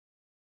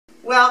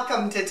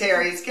Welcome to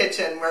Terry's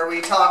Kitchen, where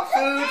we talk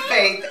food,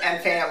 faith,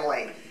 and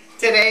family.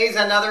 Today's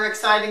another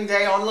exciting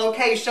day on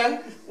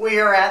location.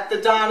 We are at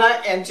the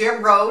Donna and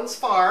Jim Rhodes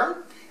farm,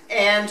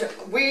 and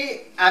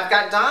I've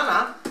got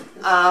Donna.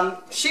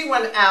 She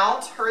went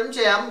out, her and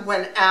Jim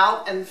went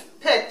out and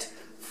picked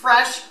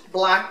fresh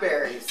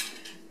blackberries,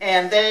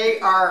 and they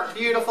are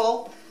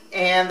beautiful,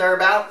 and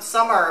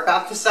some are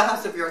about the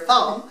size of your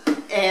thumb,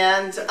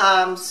 and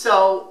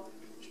so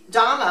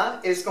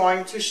Donna is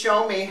going to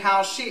show me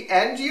how she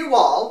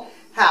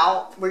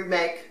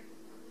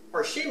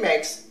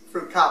makes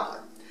fruit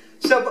cobbler.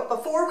 But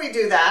before we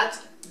do that,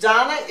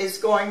 Donna is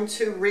going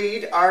to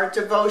read our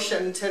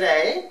devotion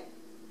today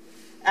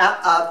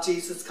of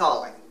Jesus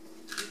Calling.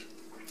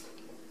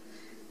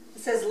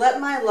 It says, "Let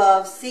my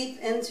love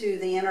seep into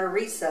the inner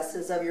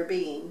recesses of your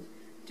being.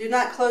 Do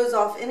not close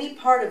off any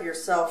part of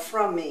yourself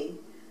from me.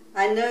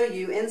 I know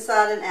you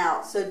inside and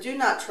out, so do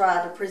not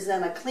try to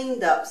present a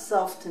cleaned up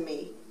self to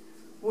me.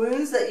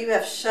 Wounds that you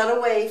have shut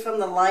away from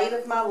the light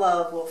of my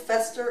love will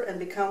fester and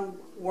become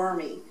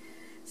wormy.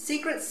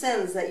 Secret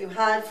sins that you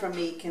hide from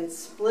me can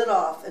split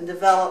off and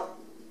develop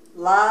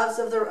lives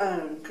of their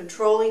own,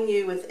 controlling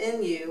you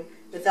within you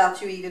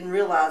without you even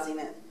realizing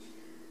it.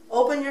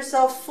 Open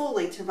yourself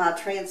fully to my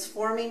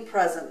transforming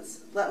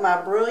presence. Let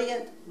my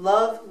brilliant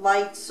love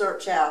light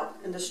search out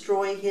and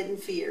destroy hidden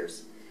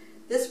fears.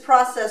 This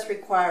process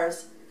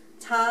requires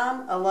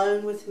time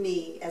alone with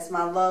me as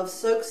my love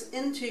soaks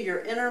into your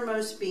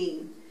innermost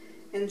being.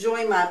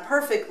 Enjoy my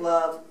perfect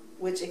love,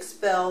 which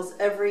expels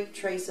every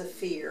trace of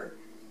fear."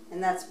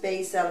 And that's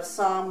based out of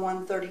Psalm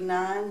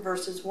 139,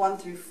 verses 1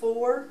 through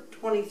 4,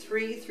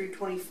 23 through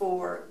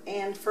 24,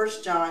 and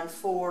 1 John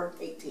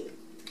 4:18.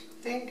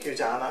 Thank you,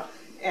 Donna.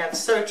 And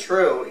so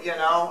true,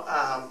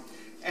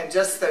 and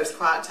just those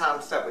quiet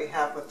times that we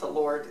have with the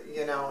Lord,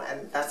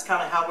 and that's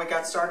kind of how we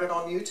got started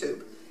on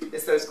YouTube,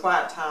 is those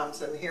quiet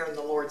times and hearing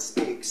the Lord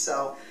speak.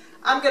 So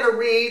I'm going to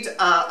read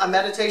a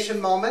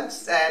meditation moment,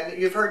 and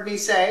you've heard me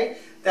say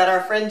that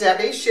our friend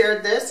Debbie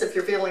shared this if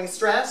you're feeling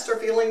stressed or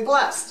feeling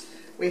blessed.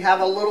 We have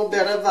a little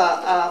bit of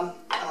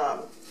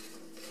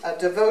a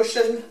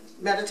devotion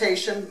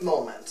meditation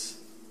moment.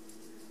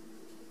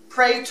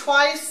 Pray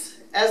twice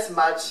as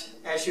much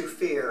as you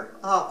fear.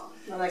 Oh,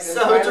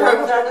 so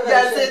true.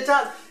 Yes, it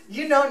does.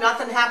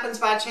 Nothing happens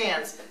by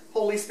chance.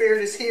 Holy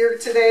Spirit is here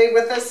today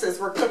with us as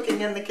we're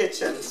cooking in the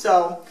kitchen.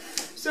 So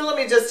let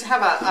me just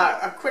have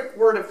a quick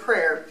word of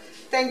prayer.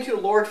 Thank you,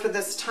 Lord, for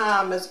this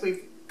time as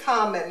we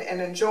come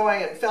and enjoy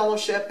and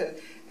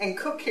fellowship and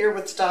cook here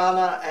with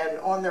Donna and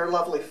on their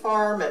lovely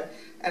farm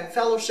and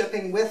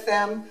fellowshipping with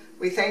them.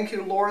 We thank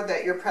you, Lord,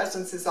 that your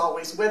presence is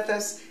always with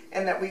us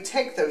and that we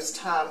take those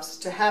times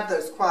to have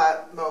those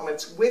quiet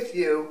moments with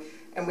you.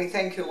 And we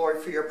thank you,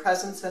 Lord, for your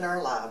presence in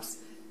our lives.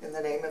 In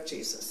the name of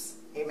Jesus.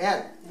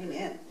 Amen.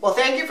 Amen. Well,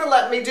 thank you for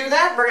letting me do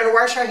that. We're going to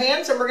wash our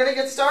hands and we're going to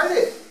get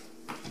started.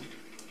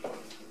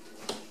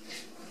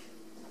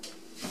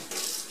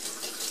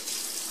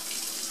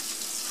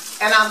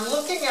 And I'm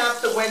looking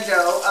out the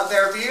window of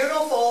their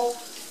beautiful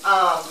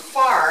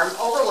farm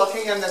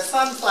overlooking in the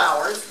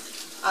sunflowers.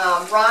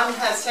 Ron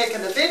has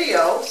taken a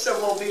video, so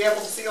we'll be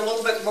able to see a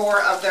little bit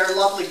more of their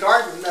lovely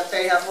garden that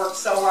they have worked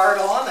so hard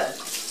on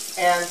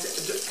and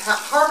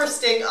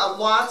harvesting a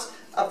lot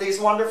of these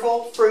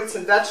wonderful fruits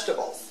and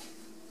vegetables.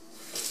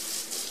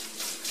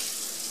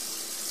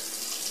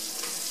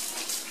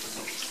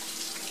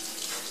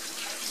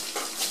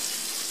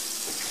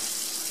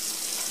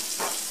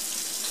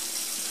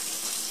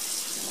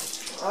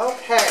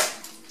 Okay.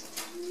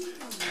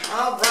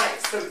 All right.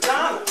 So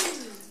Donna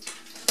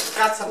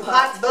got some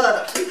hot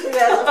butter.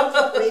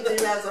 We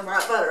do have some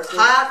hot butter. So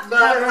hot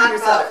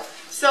butter.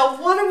 So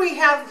what do we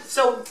have?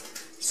 So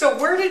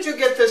where did you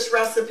get this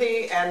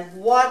recipe, and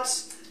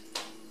what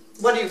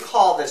do you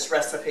call this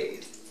recipe?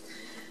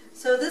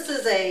 So this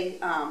is a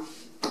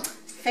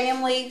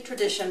family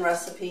tradition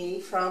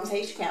recipe from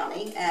Page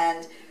County,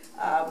 and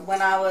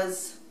when I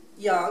was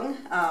young,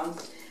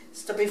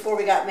 before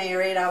we got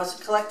married, I was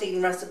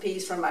collecting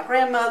recipes from my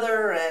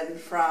grandmother and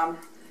from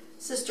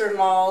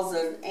sister-in-laws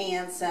and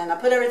aunts, and I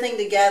put everything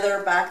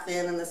together back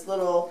then in this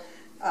little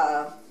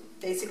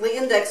basically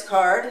index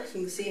card.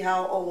 You can see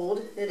how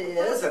old it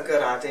is. That's a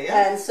good idea.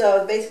 And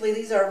so basically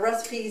these are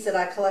recipes that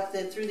I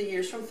collected through the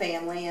years from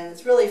family, and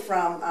it's really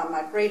from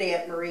my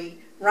great-aunt Marie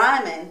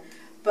Ryman,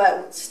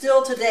 but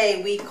still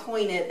today we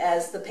coin it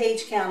as the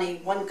Page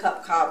County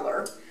 1-cup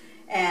cobbler.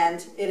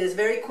 And it is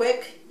very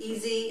quick,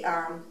 easy,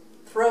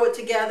 throw it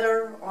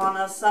together on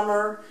a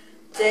summer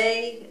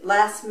day,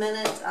 last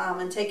minute,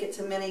 and take it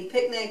to many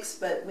picnics,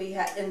 but we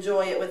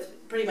enjoy it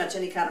with pretty much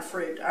any kind of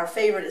fruit. Our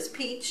favorite is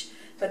peach,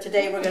 but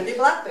today we're going to do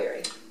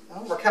blackberry.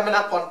 Well, we're coming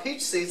up on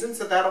peach season,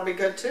 so that'll be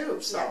good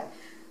too. Yeah.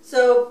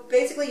 So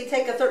basically you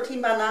take a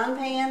 13×9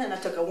 pan, and I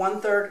took a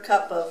 1/3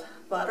 cup of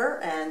butter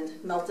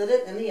and melted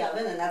it in the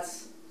oven, and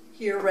that's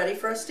here ready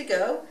for us to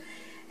go.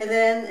 And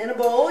then in a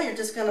bowl, you're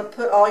just going to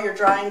put all your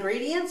dry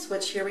ingredients,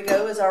 which here we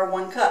go is our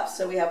 1 cup.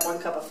 So we have 1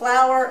 cup of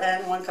flour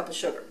and 1 cup of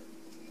sugar.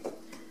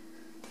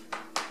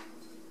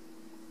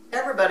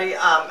 Everybody,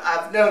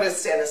 I've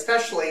noticed, and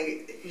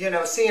especially, you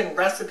know, seeing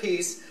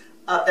recipes,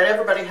 that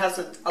everybody has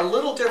a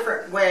little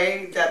different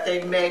way that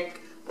they make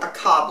a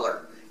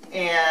cobbler.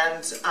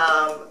 And,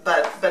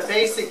 but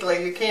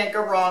basically you can't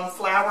go wrong: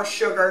 flour,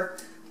 sugar,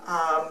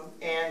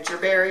 and your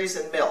berries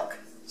and milk.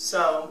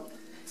 So,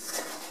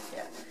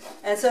 yeah.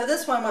 And so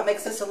this one, what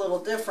makes this a little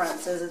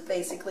different is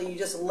basically you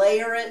just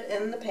layer it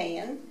in the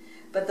pan,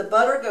 but the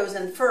butter goes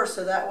in first,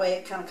 so that way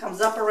it kind of comes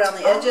up around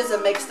the edges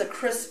and makes the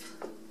crisp,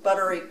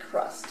 buttery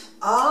crust.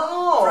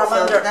 Oh,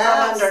 from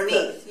so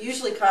underneath.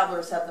 Usually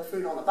cobblers have the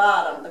fruit on the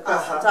bottom, the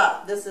crust on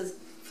top. This is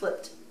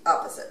flipped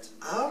opposite.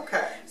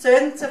 Okay. So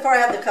insofar I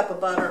have the cup of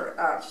butter,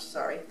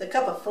 the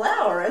cup of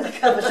flour and the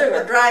cup of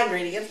sugar, dry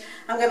ingredients,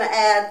 I'm going to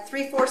add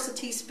 3/4 a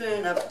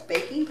teaspoon of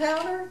baking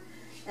powder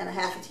and a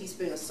 1/2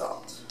 teaspoon of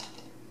salt.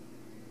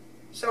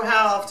 So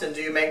how often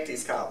do you make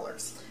these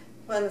cobblers?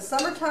 Well, in the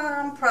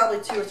summertime,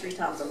 probably 2 or 3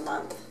 times a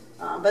month.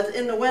 But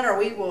in the winter,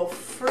 we will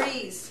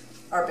freeze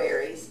our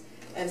berries.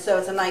 And so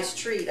it's a nice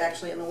treat,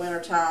 actually, in the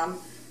wintertime.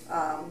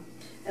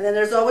 And then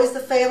there's always the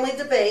family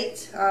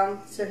debate.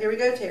 So here we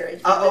go, Terry.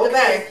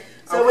 Okay.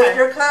 So with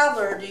your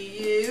cobbler, do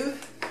you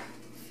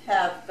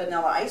have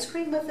vanilla ice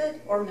cream with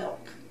it or milk?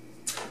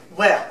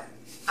 Well,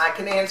 I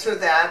can answer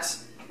that,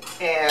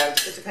 and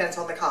it depends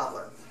on the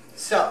cobbler.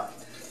 So,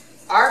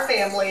 our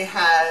family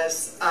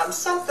has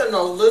something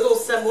a little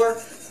similar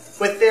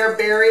with their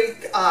berry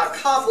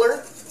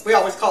cobbler. We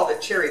always called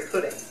it cherry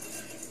pudding.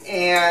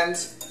 And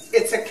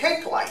it's a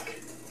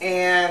cake-like,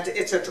 and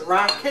it's a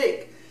dry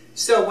cake.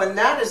 So when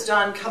that is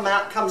done,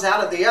 comes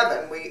out of the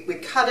oven, we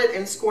cut it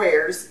in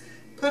squares,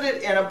 put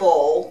it in a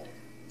bowl,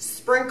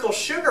 sprinkle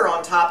sugar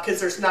on top, because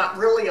there's not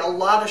really a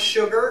lot of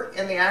sugar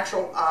in the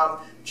actual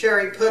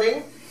cherry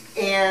pudding,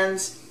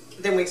 and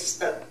then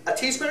a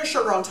teaspoon of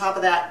sugar on top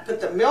of that, put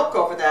the milk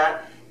over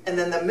that, and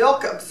then the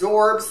milk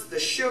absorbs the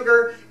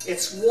sugar.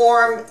 It's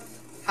warm.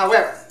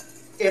 However,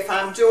 if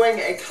I'm doing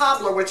a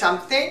cobbler, which I'm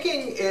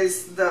thinking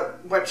is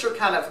what you're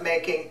kind of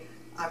making,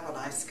 I want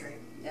ice cream.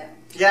 Yeah.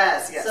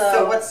 Yes, yes.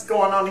 So what's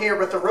going on here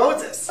with the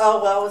roses?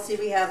 Oh, well, see,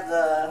 we have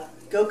the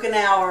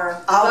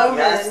Gochenauer Bowman,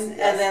 yes.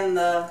 And then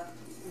the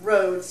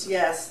Rhodes,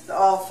 yes, the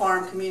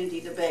all-farm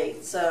community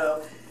debate.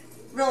 So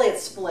really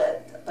it's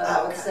split, but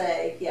I would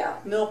say, yeah,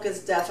 milk is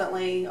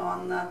definitely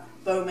on the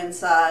Bowman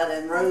side,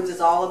 and Rhodes is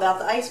all about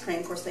the ice cream.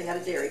 Of course, they had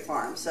a dairy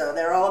farm, so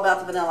they're all about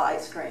the vanilla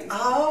ice cream.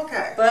 Oh,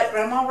 okay. But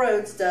Grandma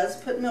Rhodes does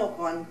put milk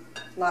on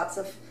lots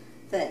of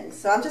things.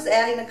 So I'm just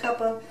adding a cup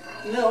of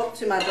milk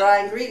to my dry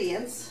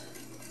ingredients,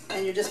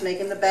 and you're just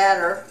making the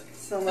batter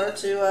similar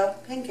to a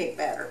pancake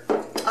batter.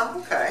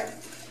 Oh, okay.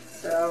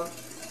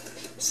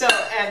 So,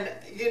 and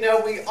you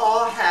know, we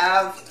all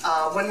have,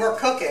 when we're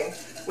cooking,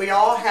 we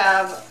all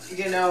have,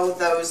 you know,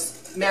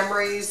 those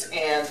memories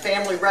and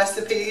family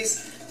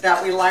recipes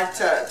that we like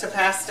to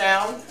pass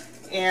down.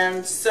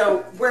 And so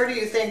where do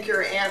you think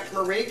your Aunt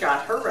Marie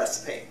got her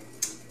recipe?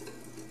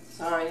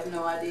 Sorry, I have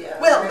no idea.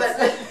 Well,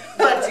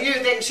 but do you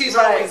think she's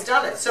always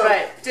done it? So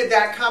did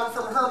that come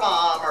from her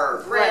mom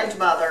or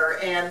grandmother?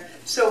 And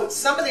so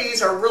some of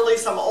these are really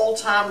some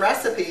old-time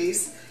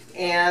recipes,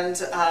 and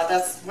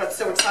that's what's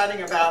so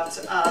exciting about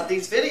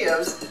these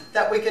videos,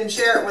 that we can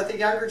share it with the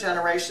younger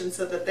generation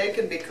so that they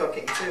can be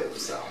cooking too.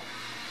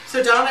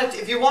 So Donna,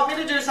 if you want me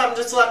to do something,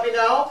 just let me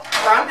know,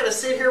 or I'm going to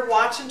sit here,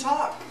 watch, and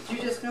talk.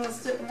 You're just going to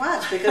sit and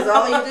watch, because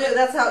all you do,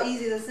 that's how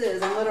easy this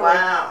is. And literally,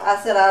 wow. I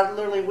said I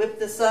literally whip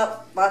this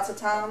up lots of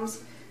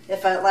times.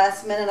 If at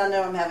last minute I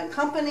know I'm having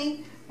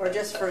company, or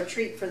just for a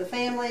treat for the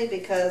family,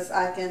 because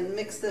I can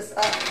mix this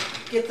up,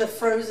 get the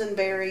frozen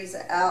berries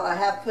out. I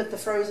have put the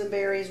frozen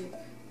berries,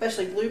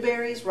 especially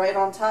blueberries, right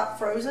on top,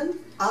 frozen.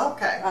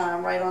 Okay.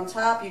 Right on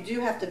top. You do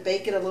have to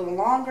bake it a little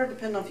longer,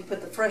 depending on if you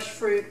put the fresh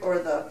fruit or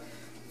the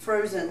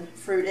frozen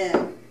fruit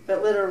in,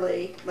 but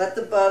literally let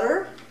the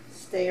butter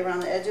stay around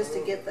the edges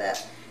to get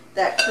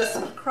that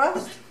crisp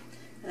crust.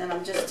 And then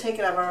I'm just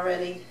taking, I've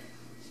already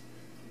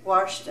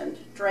washed and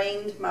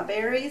drained my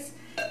berries,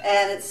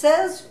 and it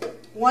says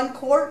 1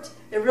 quart.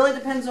 It really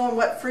depends on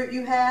what fruit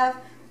you have.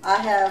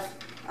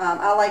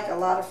 I like a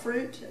lot of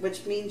fruit,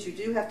 which means you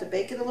do have to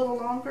bake it a little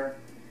longer,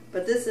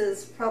 but this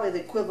is probably the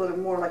equivalent of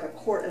more like 1.5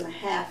 quarts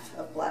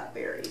of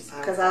blackberries,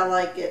 because I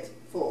like it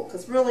full,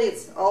 because really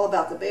it's all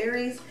about the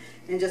berries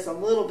and just a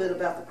little bit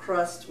about the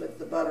crust with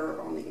the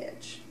butter on the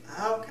edge.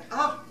 Okay.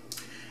 Oh.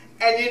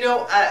 And you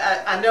know,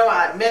 I know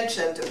I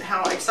mentioned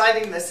how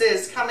exciting this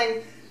is,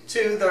 coming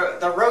to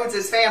the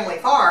Rhodes' family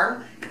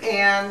farm,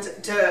 and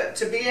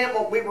to be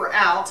able, we were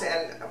out,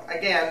 and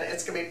again,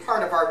 it's going to be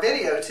part of our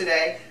video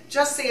today,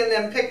 just seeing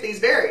them pick these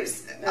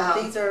berries.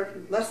 These are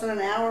less than an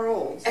hour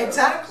old. So.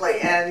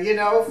 Exactly, and you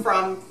know,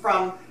 from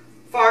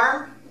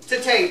farm to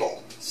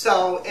table.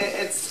 So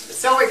it's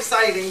so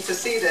exciting to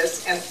see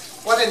this, and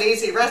what an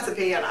easy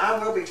recipe, and I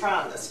will be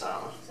trying this,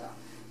 Donna.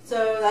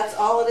 So that's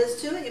all it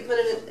is to it. You put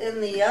it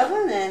in the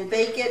oven and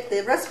bake it.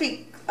 The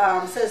recipe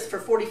says for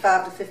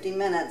 45 to 50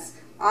 minutes.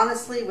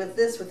 Honestly, with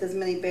this, with as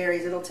many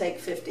berries, it'll take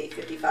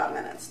 55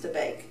 minutes to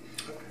bake.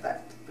 Okay.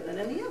 But put it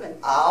in the oven.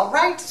 All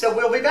right, so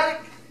we'll be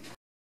back.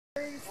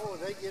 Oh,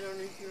 they get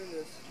underneath you in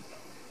this.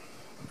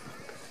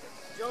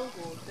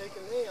 jungle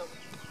taking them.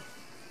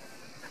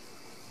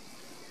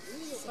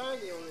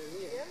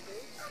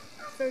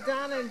 So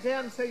Donna and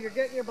Jim, so you're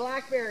getting your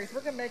blackberries.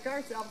 We're going to make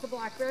ourselves a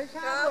blackberry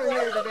cobbler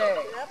here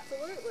today.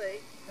 Absolutely.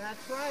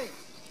 That's right.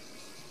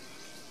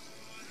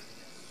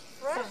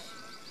 Fresh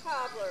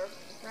cobbler.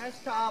 Fresh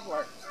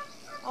cobbler.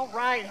 All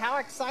right, how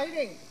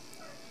exciting.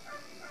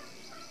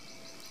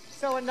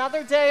 So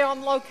another day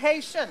on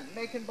location,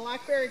 making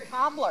blackberry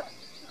cobbler.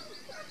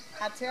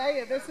 I tell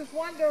you, this is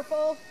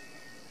wonderful.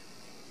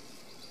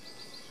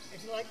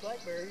 If you like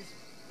blackberries.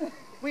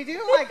 We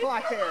do like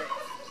blackberries.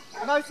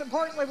 Most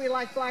importantly, we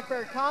like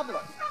blackberry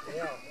cobbler.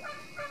 Yeah.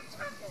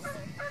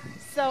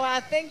 So I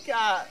think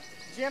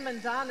Jim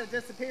and Donna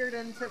disappeared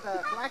into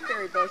the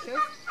blackberry bushes.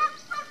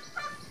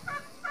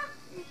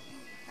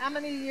 How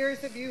many years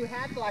have you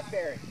had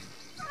blackberry?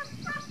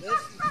 This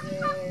is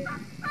the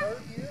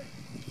 3rd year.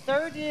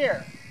 3rd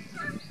year.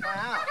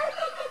 Wow.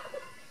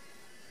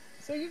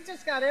 So you've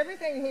just got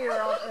everything here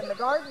in the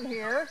garden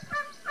here.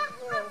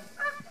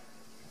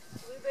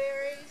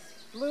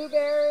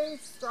 Blueberries,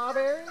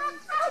 strawberries.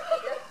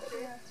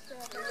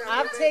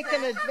 I've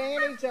taken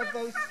advantage of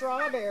those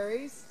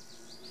strawberries.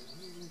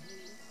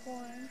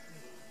 Corn.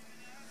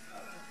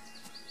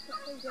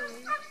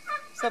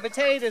 So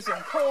potatoes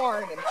and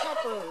corn and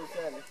peppers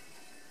and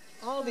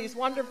all these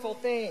wonderful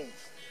things.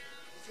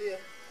 Yeah.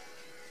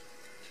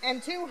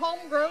 And 2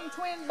 homegrown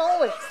twin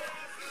boys,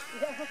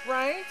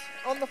 right,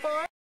 on the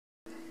farm?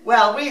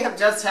 Well, we have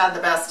just had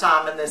the best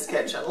time in this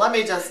kitchen. Let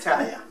me just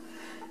tell you.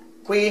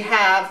 We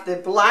have the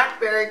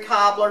blackberry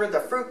cobbler. The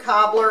fruit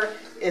cobbler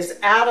is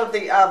out of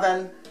the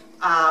oven.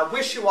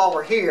 Wish you all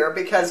were here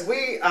because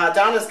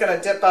Donna's going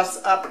to dip us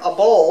up a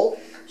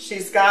bowl.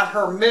 She's got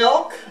her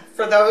milk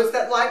for those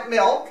that like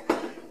milk.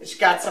 She's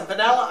got some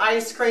vanilla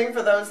ice cream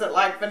for those that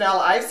like vanilla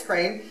ice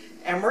cream.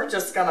 And we're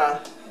just going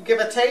to give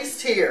a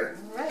taste here.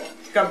 All right.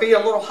 It's going to be a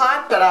little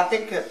hot, but I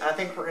think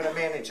we're going to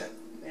manage it.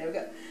 There we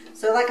go.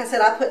 So like I said,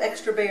 I put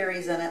extra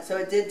berries in it, so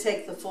it did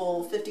take the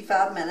full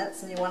 55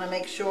 minutes, and you want to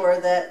make sure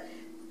that,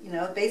 you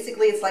know,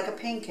 basically it's like a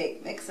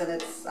pancake mix, and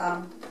it's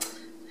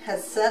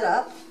has set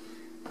up.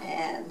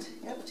 And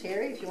yep,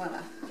 Terry, if you want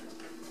to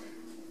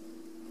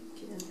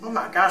get in there. Oh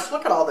my gosh,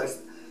 look at all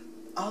this.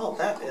 Oh,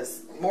 that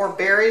is more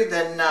berry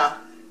than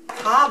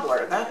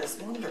cobbler. That is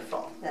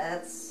wonderful.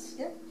 That's,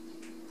 yep.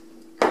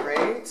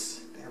 Great.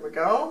 There we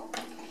go.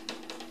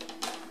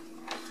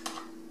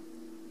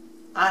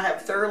 I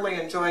have thoroughly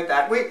enjoyed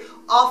that.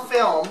 Off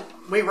film,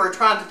 we were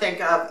trying to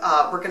think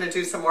of, we're going to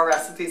do some more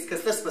recipes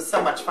because this was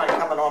so much fun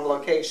coming on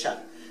location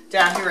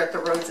down here at the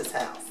Rhodes'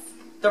 house,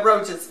 the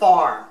Rhodes'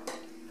 farm.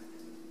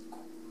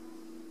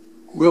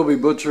 We'll be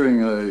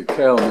butchering a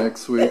cow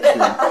next week.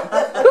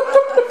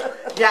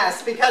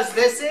 Yes, because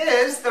this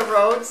is the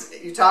Rhodes.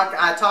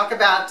 I talk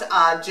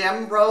about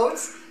Jim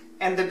Rhodes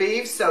and the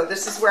beef. So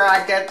this is where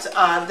I get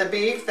the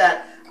beef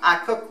that I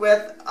cook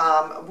with.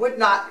 Would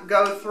not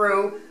go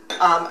through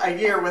a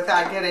year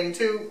without getting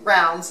 2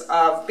 rounds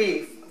of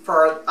beef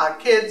for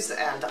kids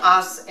and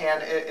us,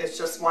 and it's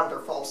just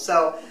wonderful.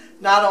 So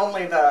not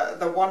only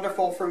the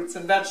wonderful fruits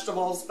and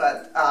vegetables,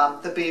 but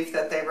the beef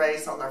that they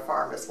raise on their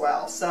farm as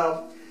well.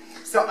 So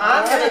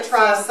I'm going to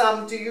try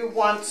some. Do you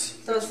want?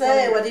 So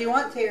say, what do you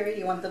want, Terry?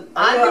 You want the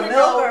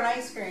milk or an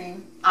ice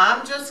cream?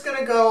 I'm just going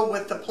to go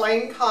with the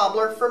plain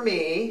cobbler for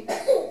me,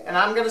 and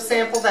I'm going to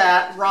sample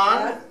that.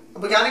 Ron,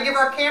 we got to give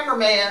our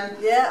cameraman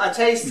a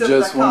taste of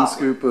the cobbler. Just 1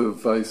 scoop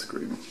of ice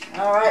cream.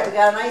 All right, we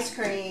got an ice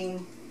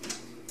cream.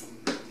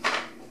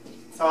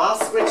 So I'll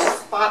switch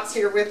spots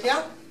here with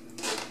you.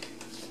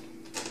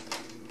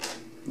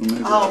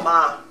 Oh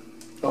my!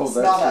 Oh,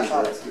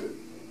 that's good.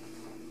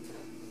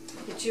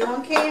 Get you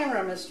on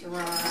camera, Mr.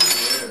 Ron.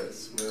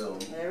 Yes, well.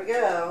 There we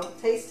go.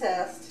 Taste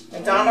test.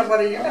 And Donna,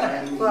 what are you going to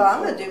have? Well,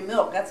 I'm going to do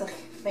milk. That's a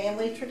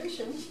family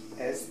tradition.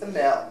 It's the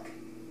milk.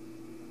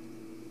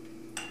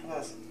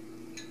 Yes.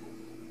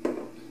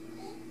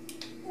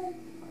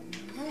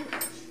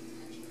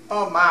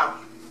 Oh my.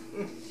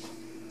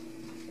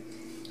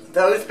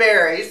 Those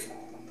berries,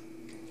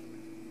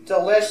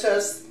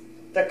 delicious.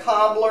 The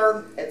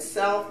cobbler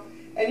itself.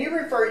 And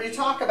you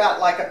talk about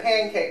like a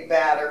pancake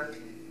batter.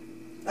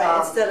 Right,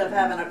 instead of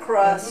having a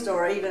crust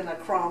or even a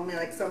crumb,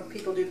 like some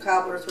people do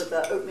cobblers with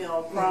an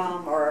oatmeal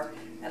crumb or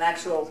an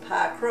actual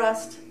pie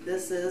crust,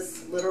 this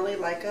is literally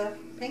like a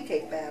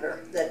pancake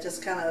batter that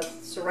just kind of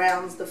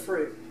surrounds the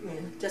fruit,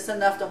 just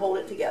enough to hold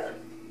it together.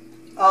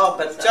 Oh,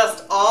 but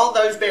just all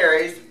those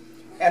berries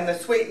and the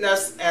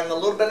sweetness and the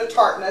little bit of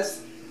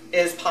tartness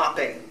is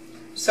popping.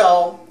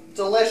 So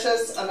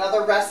delicious,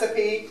 another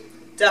recipe,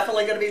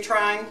 definitely going to be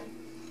trying.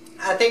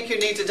 I think you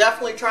need to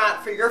definitely try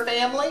it for your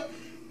family.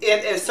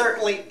 It is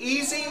certainly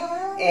easy,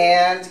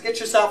 and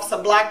get yourself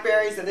some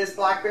blackberries. It is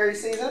blackberry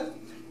season.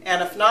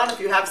 And if not, if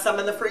you have some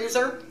in the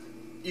freezer,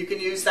 you can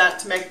use that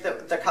to make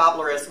the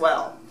cobbler as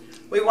well.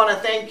 We want to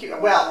thank you.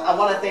 Well, I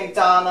want to thank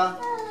Donna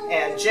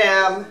and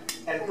Jim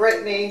and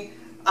Brittany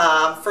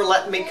for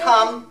letting me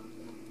come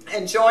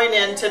and join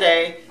in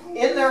today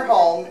in their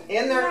home,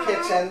 in their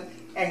kitchen,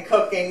 and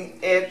cooking.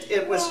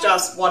 It was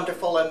just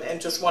wonderful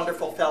and just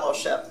wonderful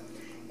fellowship.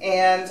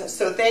 And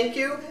so thank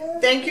you.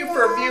 Thank you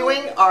for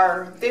viewing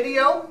our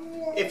video.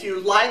 If you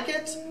like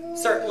it,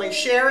 certainly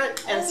share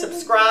it and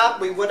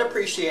subscribe. We would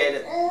appreciate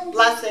it.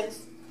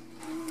 Blessings.